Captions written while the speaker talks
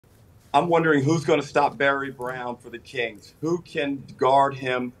I'm wondering who's going to stop Barry Brown for the Kings. Who can guard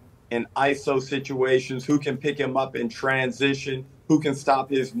him in ISO situations? Who can pick him up in transition? Who can stop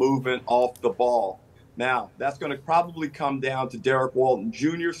his movement off the ball? Now, that's going to probably come down to Derek Walton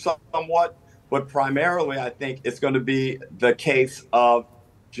Jr. somewhat, but primarily I think it's going to be the case of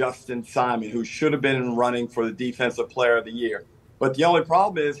Justin Simon, who should have been in running for the Defensive Player of the Year. But the only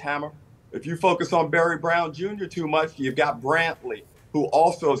problem is, Hammer, if you focus on Barry Brown Jr. too much, you've got Brantley, who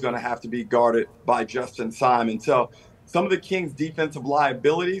also is going to have to be guarded by Justin Simon. So some of the Kings' defensive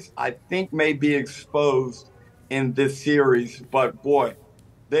liabilities, I think, may be exposed in this series. But, boy,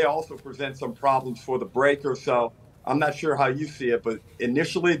 they also present some problems for the Breakers. So I'm not sure how you see it, but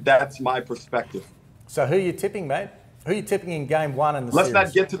initially that's my perspective. So who are you tipping, mate? Who are you tipping in game one in the Let's series?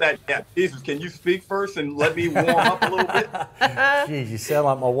 not get to that yet. Jesus, can you speak first and let me warm up a little bit? Jeez, you sound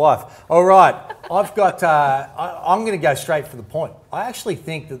like my wife. All right, I've got. I'm going to go straight for the point. I actually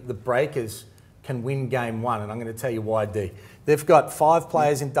think that the Breakers can win game one, and I'm going to tell you why, D. They've got 5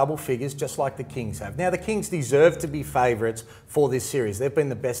 players in double figures, just like the Kings have. Now, the Kings deserve to be favourites for this series. They've been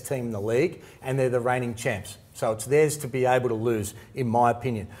the best team in the league, and they're the reigning champs. So it's theirs to be able to lose, in my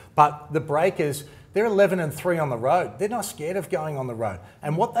opinion. But the Breakers, they're 11-3 on the road. They're not scared of going on the road.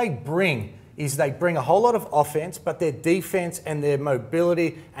 And what they bring is they bring a whole lot of offense, but their defense and their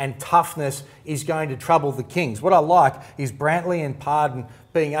mobility and toughness is going to trouble the Kings. What I like is Brantley and Pardon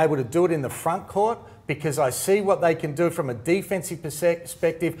being able to do it in the front court, because I see what they can do from a defensive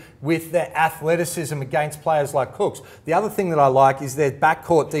perspective with their athleticism against players like Cooks. The other thing that I like is their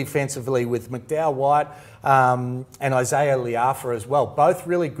backcourt defensively with McDowell White and Isaiah Liafa as well. Both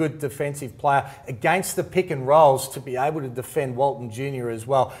really good defensive player against the pick and rolls to be able to defend Walton Jr. as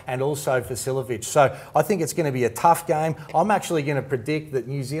well, and also Vasiljevic. So I think it's going to be a tough game. I'm actually going to predict that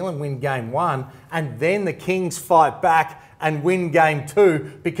New Zealand win game one and then the Kings fight back and win game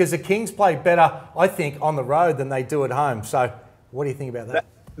two, because the Kings play better, I think, on the road than they do at home. So what do you think about that?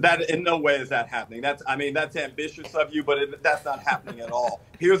 That in no way is that happening. That's ambitious of you, but that's not happening at all.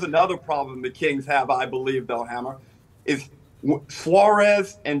 Here's another problem the Kings have, I believe, though, Hammer, is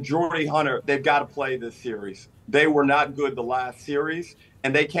Suarez and Jordy Hunter, they've got to play this series. They were not good the last series,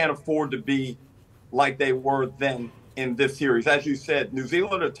 and they can't afford to be like they were then in this series. As you said, New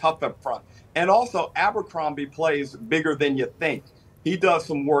Zealand are tough up front. And also, Abercrombie plays bigger than you think. He does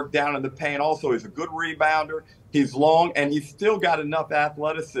some work down in the paint also. He's a good rebounder. He's long, and he's still got enough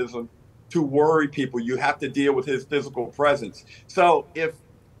athleticism to worry people. You have to deal with his physical presence. So if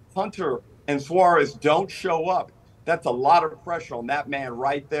Hunter and Suarez don't show up, that's a lot of pressure on that man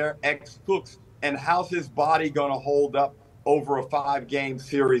right there, ex-Cooks. And how's his body going to hold up over a 5-game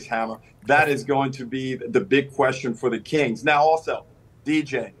series, Hammer? That is going to be the big question for the Kings. Now, also,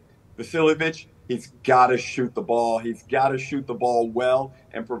 DJ Vasiljevic, he's got to shoot the ball. He's got to shoot the ball well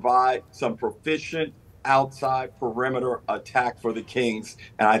and provide some proficient outside perimeter attack for the Kings.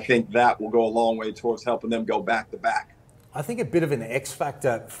 And I think that will go a long way towards helping them go back-to-back. I think a bit of an X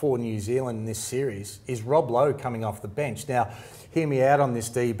factor for New Zealand in this series is Rob Lowe coming off the bench. Now, hear me out on this,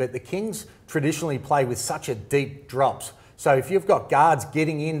 D, but the Kings traditionally play with such a deep drops. So if you've got guards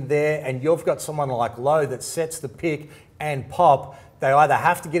getting in there and you've got someone like Lowe that sets the pick and pop, they either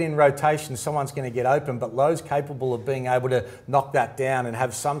have to get in rotation, someone's going to get open, but Lowe's capable of being able to knock that down and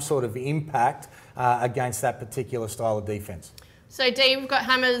have some sort of impact against that particular style of defence. So, D, we've got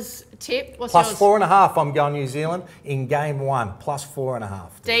Hammer's tip. What's plus yours? 4.5, I'm going New Zealand in game one, plus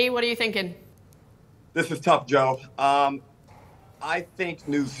 4.5. D, what are you thinking? This is tough, Joe. I think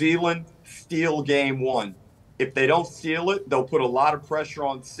New Zealand steal game one. If they don't steal it, they'll put a lot of pressure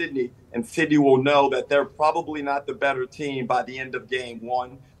on Sydney, and Sydney will know that they're probably not the better team by the end of game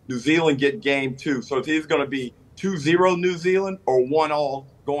one. New Zealand get game two. So it's either going to be 2-0 New Zealand or 1-1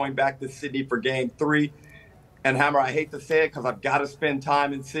 going back to Sydney for game three. And Hammer, I hate to say it because I've got to spend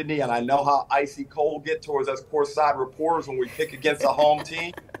time in Sydney, and I know how icy cold get towards us courtside reporters when we pick against a home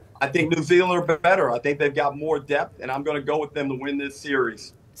team. I think New Zealand are better. I think they've got more depth, and I'm going to go with them to win this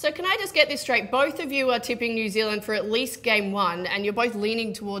series. So can I just get this straight? Both of you are tipping New Zealand for at least game one, and you're both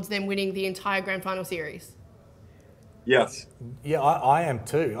leaning towards them winning the entire grand final series. Yes. Yeah, I am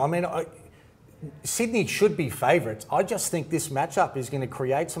too. I mean, Sydney should be favourites. I just think this matchup is going to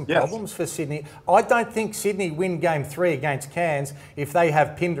create some problems for Sydney. I don't think Sydney win game three against Cairns if they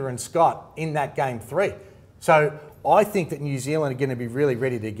have Pinder and Scott in that game three. So I think that New Zealand are going to be really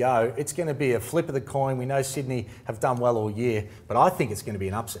ready to go. It's going to be a flip of the coin. We know Sydney have done well all year, but I think it's going to be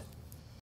an upset.